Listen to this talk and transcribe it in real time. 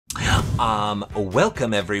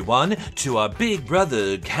Welcome everyone to our Big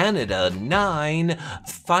Brother Canada 9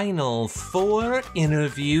 Final Four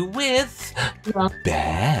interview with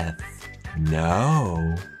Beth.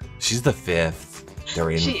 No, she's the fifth.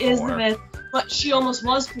 They're in She four. is the fifth, but she almost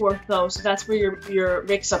was fourth though, so that's where your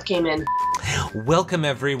mix-up came in. Welcome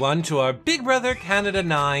everyone to our Big Brother Canada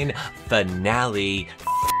 9 finale.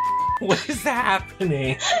 What is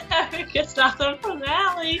happening? It's not the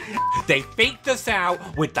finale. They faked us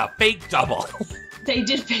out with the fake double. They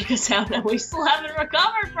did fake us out and we still haven't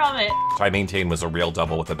recovered from it. I maintain was a real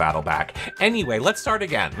double with a battle back. Anyway, let's start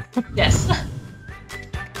again. Yes.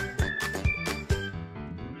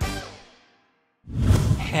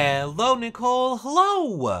 Hello, Nicole.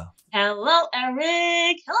 Hello. Hello,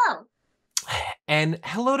 Eric. Hello. And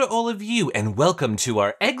hello to all of you, and welcome to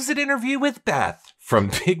our exit interview with Beth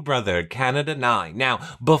from Big Brother Canada 9.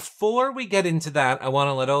 Now, before we get into that, I want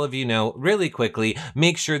to let all of you know really quickly,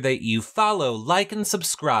 make sure that you follow, like, and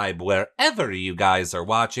subscribe wherever you guys are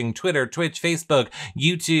watching. Twitter, Twitch, Facebook,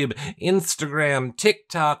 YouTube, Instagram,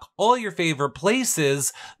 TikTok, all your favorite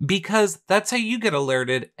places, because that's how you get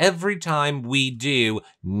alerted every time we do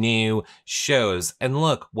new shows. And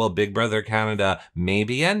look, while Big Brother Canada may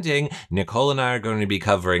be ending, Nicole and I are going to be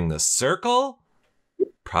covering The Circle,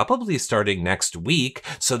 probably starting next week,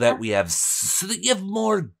 so that we have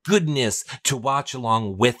more goodness to watch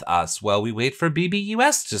along with us while we wait for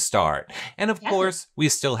BBUS to start. And of course, we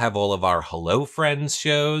still have all of our Hello Friends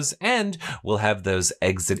shows, and we'll have those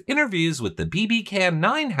exit interviews with the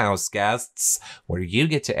BBCAN9 house guests, where you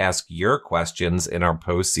get to ask your questions in our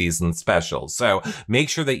postseason specials. So make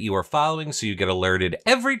sure that you are following so you get alerted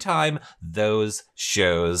every time those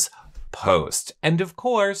shows post. And of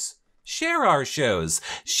course, share our shows.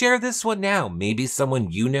 Share this one now. Maybe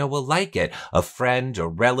someone you know will like it. A friend, a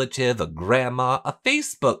relative, a grandma, a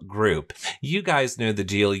Facebook group. You guys know the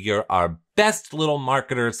deal. You're our best little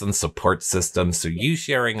marketers and support system, so you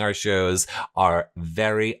sharing our shows are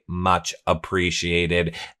very much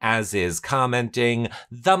appreciated, as is commenting,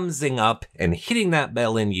 thumbsing up, and hitting that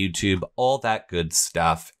bell in YouTube, all that good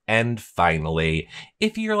stuff. And finally,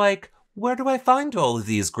 if you're like, where do I find all of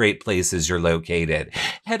these great places you're located?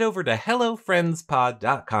 Head over to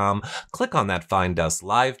hellofriendspod.com, click on that Find Us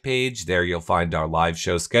Live page. There you'll find our live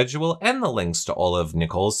show schedule and the links to all of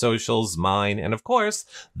Nicole's socials, mine, and of course,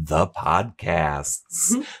 the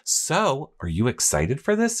podcasts. So, are you excited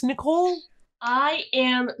for this, Nicole? I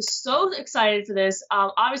am so excited for this.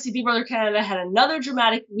 Obviously, Big Brother Canada had another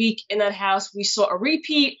dramatic week in that house. We saw a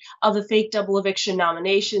repeat of the fake double eviction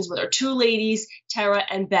nominations with our two ladies, Tera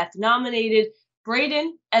and Beth, nominated.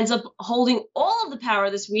 Breydon ends up holding all of the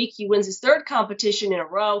power this week. He wins his third competition in a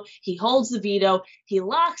row. He holds the veto. He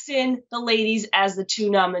locks in the ladies as the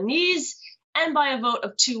two nominees. And by a vote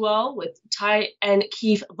of 2-0 with Ty and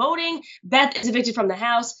Kiefer voting, Beth is evicted from the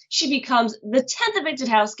house. She becomes the 10th evicted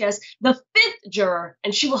house guest, the 5th juror,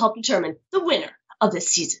 and she will help determine the winner of this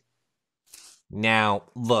season. Now,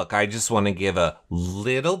 look, I just want to give a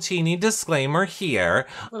little teeny disclaimer here.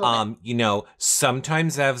 You know,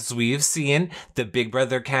 sometimes as we've seen, the Big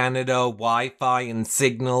Brother Canada Wi-Fi and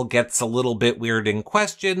signal gets a little bit weird in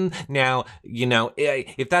question. Now, you know,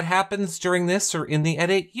 if that happens during this or in the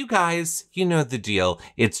edit, you guys, you know the deal.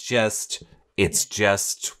 It's just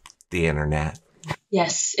the internet.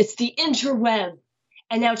 Yes, it's the interweb.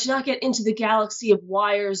 And now to not get into the galaxy of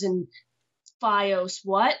wires and Fios,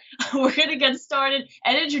 we're going to get started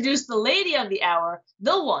and introduce the lady of the hour,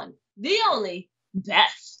 the one, the only,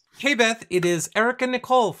 Beth. Hey, Beth, it is Eric and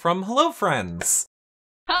Nicole from Hello Friends.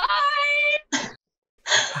 Hi!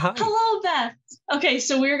 Hi. Hello, Beth. Okay,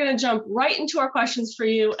 so we're going to jump right into our questions for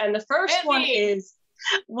you. And the first one is,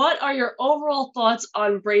 what are your overall thoughts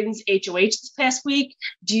on Breydon's HOH this past week?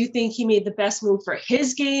 Do you think he made the best move for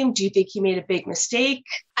his game? Do you think he made a big mistake?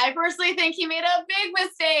 I personally think he made a big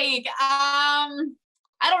mistake. I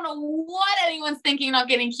don't know what anyone's thinking of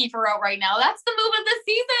getting Kiefer out right now. That's the move of the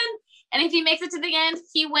season. And if he makes it to the end,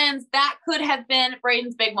 he wins. That could have been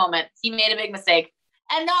Breydon's big moment. He made a big mistake.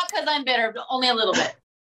 And not because I'm bitter, but only a little bit.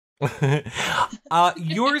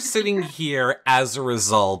 You're sitting here as a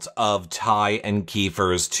result of Ty and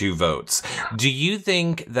Kiefer's 2 votes. Do you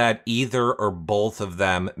think that either or both of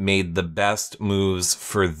them made the best moves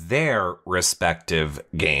for their respective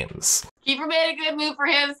games? Kiefer made a good move for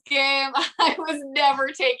his game. I was never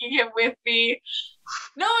taking him with me.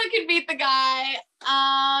 No one could beat the guy.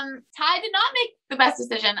 Ty did not make the best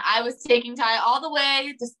decision. I was taking Ty all the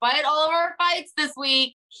way, despite all of our fights this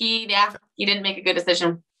week. He didn't make a good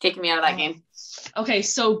decision taking me out of that game. Okay,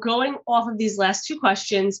 so going off of these last 2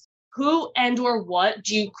 questions, who and or what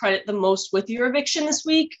do you credit the most with your eviction this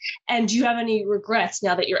week? And do you have any regrets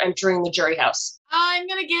now that you're entering the jury house? I'm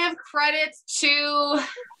going to give credit to,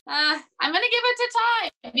 I'm going to give it to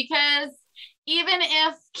Ty, because even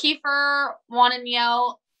if Kiefer wanted me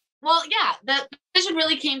out, well, yeah, the decision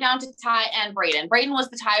really came down to Ty and Breydon. Breydon was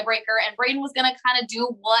the tiebreaker, and Breydon was going to kind of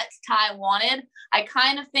do what Ty wanted. I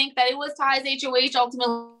kind of think that it was Ty's HOH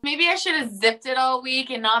ultimately. Maybe I should have zipped it all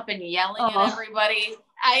week and not been yelling at everybody.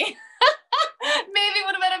 I maybe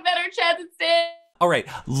would have had a better chance instead. All right,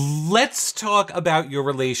 let's talk about your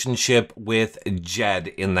relationship with Jed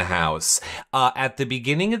in the house. At the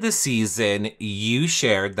beginning of the season, you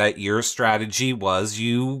shared that your strategy was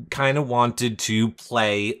you kind of wanted to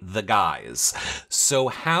play the guys. So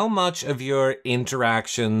how much of your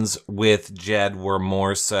interactions with Jed were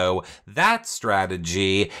more so that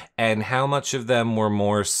strategy, and how much of them were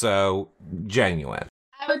more so genuine?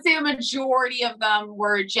 I would say a majority of them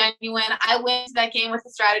were genuine. I went to that game with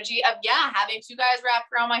the strategy of, having two guys wrapped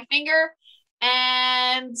around my finger,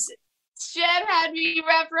 and Jed had me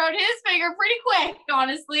wrapped around his finger pretty quick,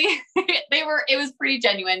 honestly. It was pretty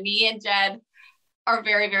genuine. Me and Jed are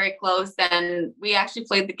very, very close, and we actually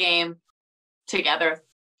played the game together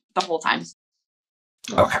the whole time.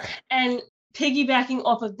 Okay. And piggybacking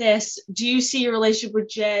off of this, do you see your relationship with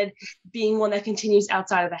Jed being one that continues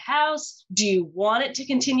outside of the house? Do you want it to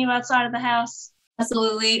continue outside of the house?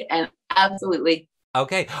 Absolutely, and absolutely.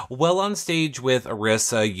 Okay, well, on stage with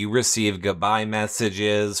Arissa, you received goodbye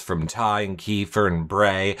messages from Ty and Kiefer and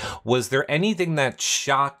Bray. Was there anything that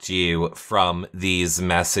shocked you from these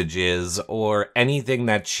messages, or anything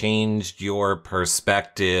that changed your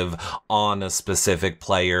perspective on a specific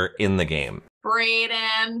player in the game?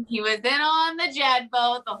 Breydon, he was in on the Jed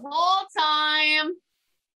boat the whole time.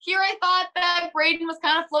 Here I thought that Breydon was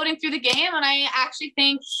kind of floating through the game, and I actually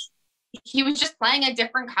think he was just playing a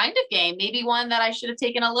different kind of game, maybe one that I should have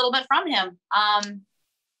taken a little bit from him.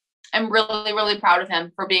 I'm really, really proud of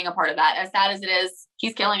him for being a part of that. As sad as it is,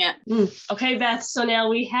 he's killing it. Okay, Beth, so now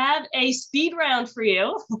we have a speed round for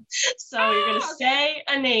you. So you're going to say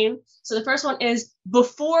a name. So the first one is,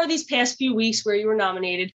 before these past few weeks where you were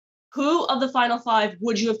nominated, who of the final five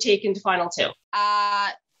would you have taken to final two?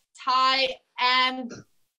 Ty and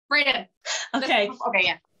Breydon. Okay. Okay,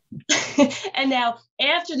 yeah. And now,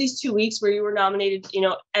 after these 2 weeks where you were nominated,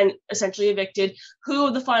 and essentially evicted, who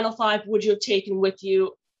of the final five would you have taken with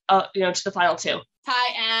you, to the final two? Ty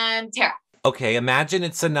and Tera. Okay, imagine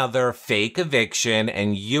it's another fake eviction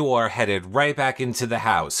and you are headed right back into the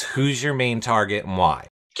house. Who's your main target and why?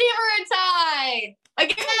 Kiefer and Ty.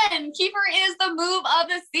 Again, Kiefer is the move of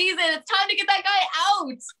the season. It's time to get that guy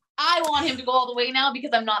out. I want him to go all the way now because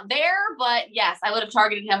I'm not there, but yes, I would have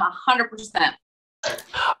targeted him 100%.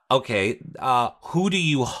 Okay, who do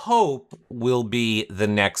you hope will be the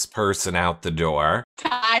next person out the door?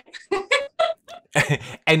 Ty.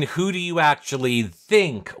 And who do you actually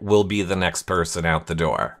think will be the next person out the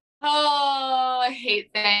door? Oh, I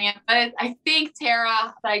hate saying it, but I think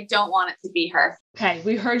Tera, but I don't want it to be her. Okay,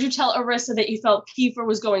 we heard you tell Arissa that you felt Kiefer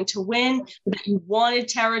was going to win, but that you wanted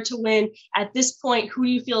Tera to win. At this point, who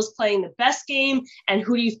do you feel is playing the best game, and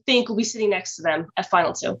who do you think will be sitting next to them at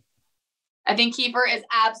final two? I think Kiefer is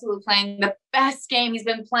absolutely playing the best game. He's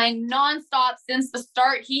been playing nonstop since the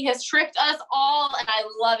start. He has tricked us all, and I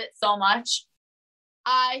love it so much.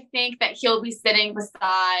 I think that he'll be sitting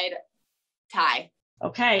beside Ty.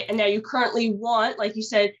 Okay, and now you currently want, like you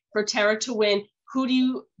said, for Tera to win. Who do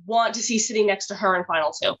you want to see sitting next to her in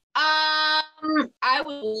final two? I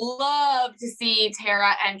would love to see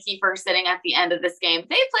Tera and Kiefer sitting at the end of this game.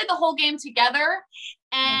 They played the whole game together,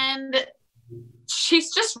 and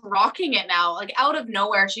she's just rocking it now, like out of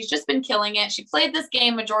nowhere. She's just been killing it. She played this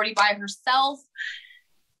game majority by herself.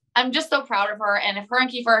 I'm just so proud of her. And if her and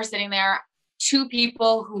Kiefer are sitting there, two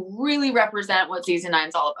people who really represent what season 9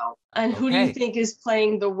 is all about. And who do you think is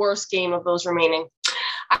playing the worst game of those remaining?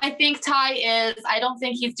 I think Ty is. I don't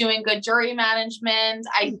think he's doing good jury management.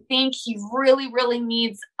 I think he really, really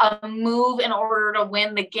needs a move in order to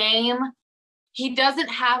win the game. He doesn't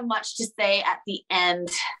have much to say at the end,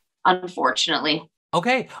 unfortunately.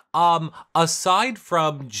 Okay. Aside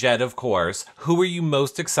from Jed, of course, who are you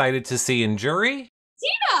most excited to see in jury?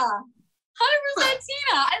 Tina. 100%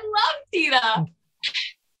 Tina. I love Tina.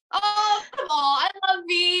 Oh, come on. I love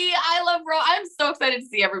V. I love Ro. I'm so excited to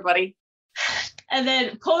see everybody. And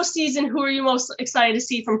then postseason, who are you most excited to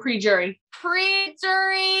see from pre-jury?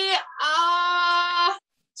 Pre-jury,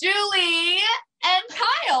 Julie and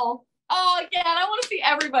Kyle. Oh, again, I want to see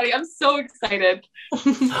everybody. I'm so excited.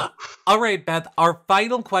 All right, Beth, our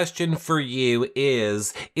final question for you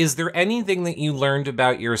is there anything that you learned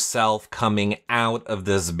about yourself coming out of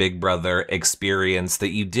this Big Brother experience that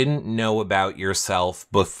you didn't know about yourself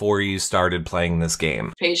before you started playing this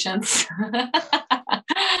game? Patience. So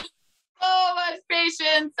much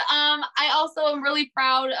patience. I also am really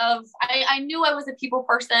proud of, I knew I was a people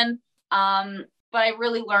person, but I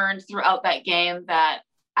really learned throughout that game that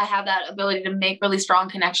I have that ability to make really strong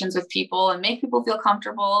connections with people and make people feel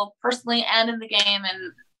comfortable personally and in the game.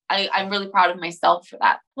 And I'm really proud of myself for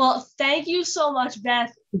that. Well, thank you so much,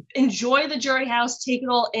 Beth. Enjoy the jury house, take it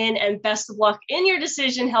all in, and best of luck in your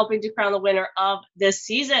decision helping to crown the winner of this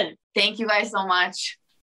season. Thank you guys so much.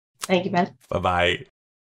 Thank you, Beth. Bye-bye.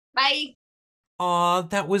 Bye. Aw,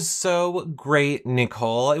 that was so great,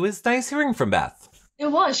 Nicole. It was nice hearing from Beth. It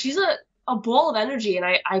was. She's a ball of energy, and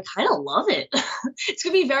I kind of love it. It's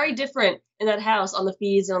going to be very different in that house on the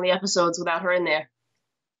feeds and on the episodes without her in there.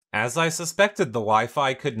 As I suspected, the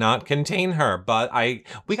Wi-Fi could not contain her, but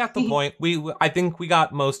we got the point. I think we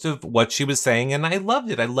got most of what she was saying, and I loved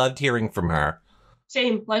it. I loved hearing from her.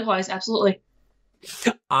 Same, likewise, absolutely.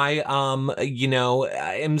 I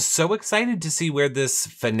am so excited to see where this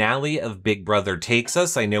finale of Big Brother takes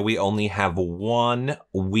us. I know we only have 1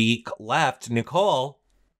 week left. Nicole.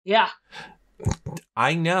 Yeah.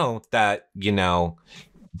 I know that,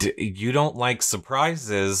 you don't like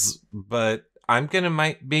surprises, but I'm going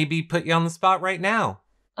to maybe put you on the spot right now.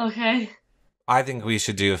 Okay. I think we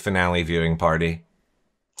should do a finale viewing party.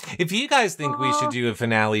 If you guys think we should do a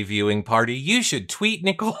finale viewing party, you should tweet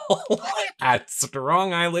Nicole at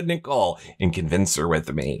Strong Island Nicole and convince her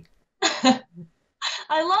with me. I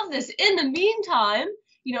love this. In the meantime,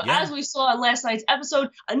 as we saw in last night's episode,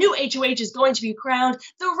 a new HOH is going to be crowned.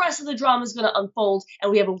 The rest of the drama is going to unfold,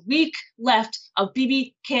 and we have a week left of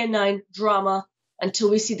BBCAN9 drama until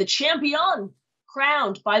we see the champion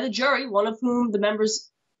crowned by the jury,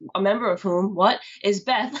 a member of whom is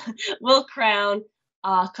Beth, will crown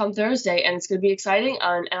come Thursday, and it's going to be exciting,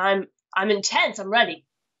 and I'm intense. I'm ready.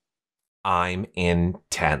 I'm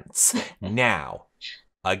intense. Now,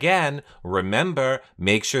 again, remember,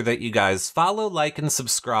 make sure that you guys follow, like, and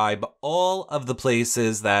subscribe all of the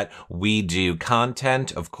places that we do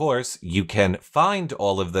content. Of course, you can find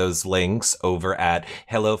all of those links over at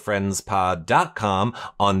hellofriendspod.com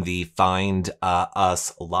on the Find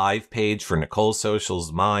Us live page for Nicole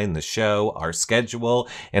Socials, mine, the show, our schedule.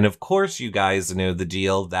 And of course, you guys know the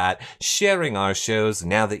deal that sharing our shows,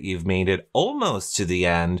 now that you've made it almost to the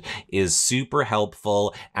end, is super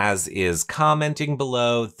helpful, as is commenting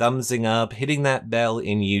below, thumbsing up, hitting that bell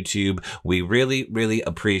in YouTube. We really, really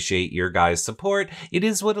appreciate your guys' support. It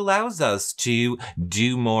is what allows us to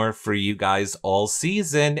do more for you guys all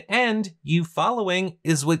season, and you following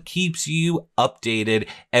is what keeps you updated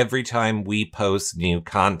every time we post new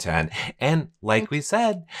content. And like we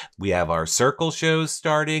said, we have our circle shows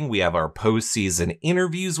starting. We have our post-season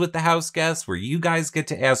interviews with the house guests where you guys get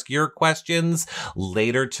to ask your questions.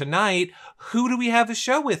 Later tonight, who do we have a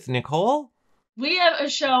show with, Nicole? We have a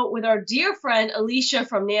show with our dear friend, Alicia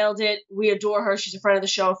from Nailed It. We adore her. She's a friend of the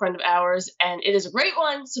show, a friend of ours, and it is a great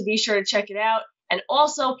one, so be sure to check it out. And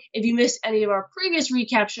also, if you missed any of our previous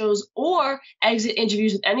recap shows or exit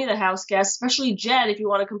interviews with any of the house guests, especially Jed, if you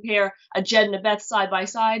want to compare a Jed and a Beth side by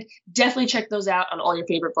side, definitely check those out on all your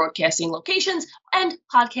favorite broadcasting locations and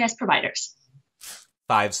podcast providers.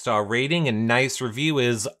 5-star rating and nice review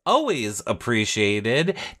is always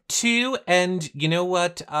appreciated too. And you know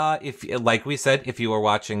what? If, like we said, if you are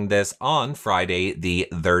watching this on Friday, the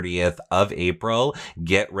 30th of April,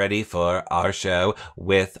 get ready for our show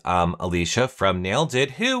with Alicia from Nailed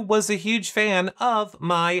It, who was a huge fan of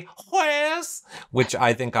my voice, which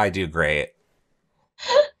I think I do great.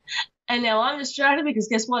 And now I'm distracted because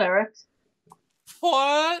guess what, Eric?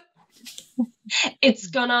 What? It's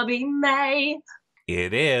gonna be May.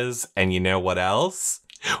 It is. And you know what else?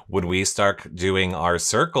 When we start doing our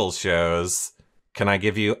circle shows, can I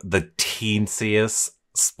give you the teensiest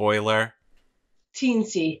spoiler?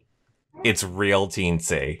 Teensy. It's real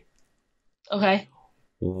teensy. Okay.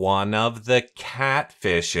 One of the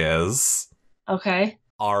catfishes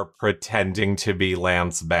are pretending to be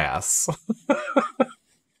Lance Bass.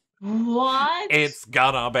 What? It's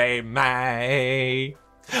gonna be May.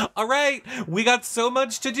 All right, we got so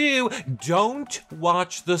much to do. Don't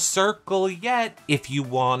watch The Circle yet. If you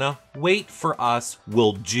wanna wait for us,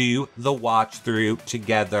 we'll do the watch through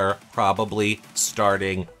together, probably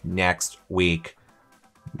starting next week,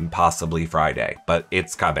 possibly Friday, but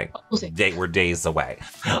it's coming. We'll see. We're days away.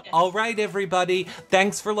 All right, everybody.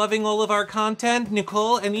 Thanks for loving all of our content.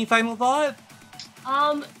 Nicole, any final thought?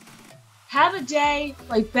 have a day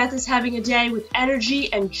like Beth is having a day with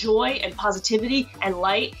energy and joy and positivity and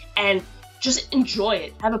light, and just enjoy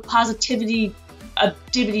it. Have a positivity, a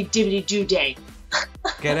dibbity-dibbity-do day.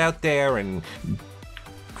 Get out there and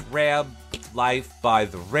grab life by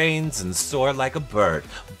the reins and soar like a bird.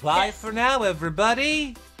 Bye for now,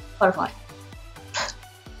 everybody. Butterfly.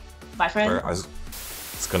 Bye, friend. I was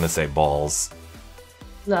going to say balls.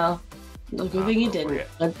 No. No, good thing you didn't.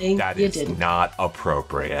 Good thing That you is didn't. not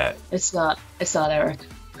appropriate. It's not. It's not, Eric.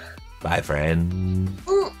 Bye, friend.